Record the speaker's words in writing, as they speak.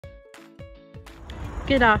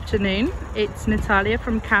Good afternoon, it's Natalia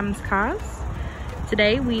from Cam's Cars.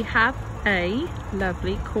 Today we have a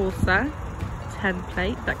lovely Corsa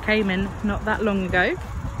template that came in not that long ago.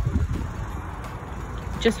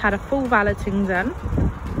 Just had a full valeting done.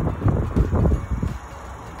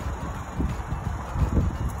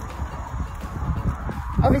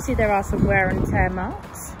 Obviously there are some wear and tear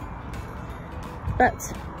marks, but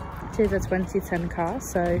it is a 2010 car,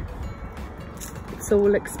 so it's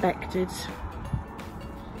all expected.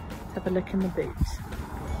 Let's have a look in the boot.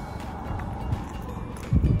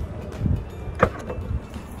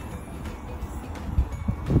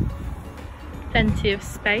 Plenty of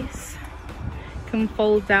space, can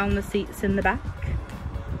fold down the seats in the back.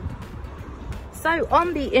 So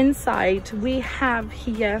on the inside we have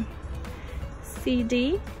here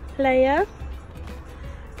CD player,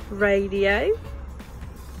 radio,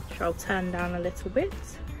 which I'll turn down a little bit.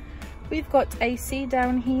 We've got AC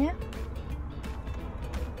down here.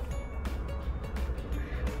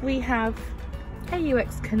 We have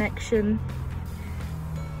AUX connection,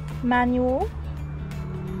 manual.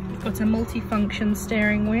 We've got a multi-function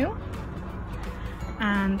steering wheel,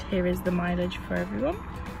 and here is the mileage for everyone.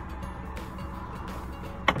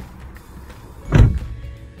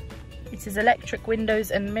 It is electric windows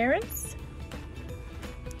and mirrors,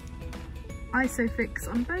 ISOFIX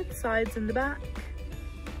on both sides and the back,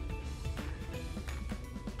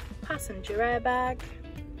 passenger airbag,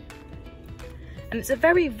 and it's a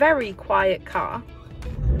very quiet car.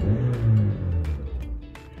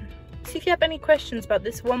 So if you have any questions about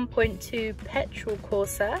this 1.2 petrol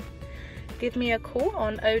Corsa, give me a call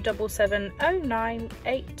on 077 09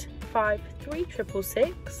 853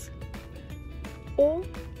 666 or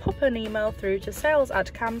pop an email through to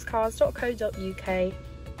sales@camscars.co.uk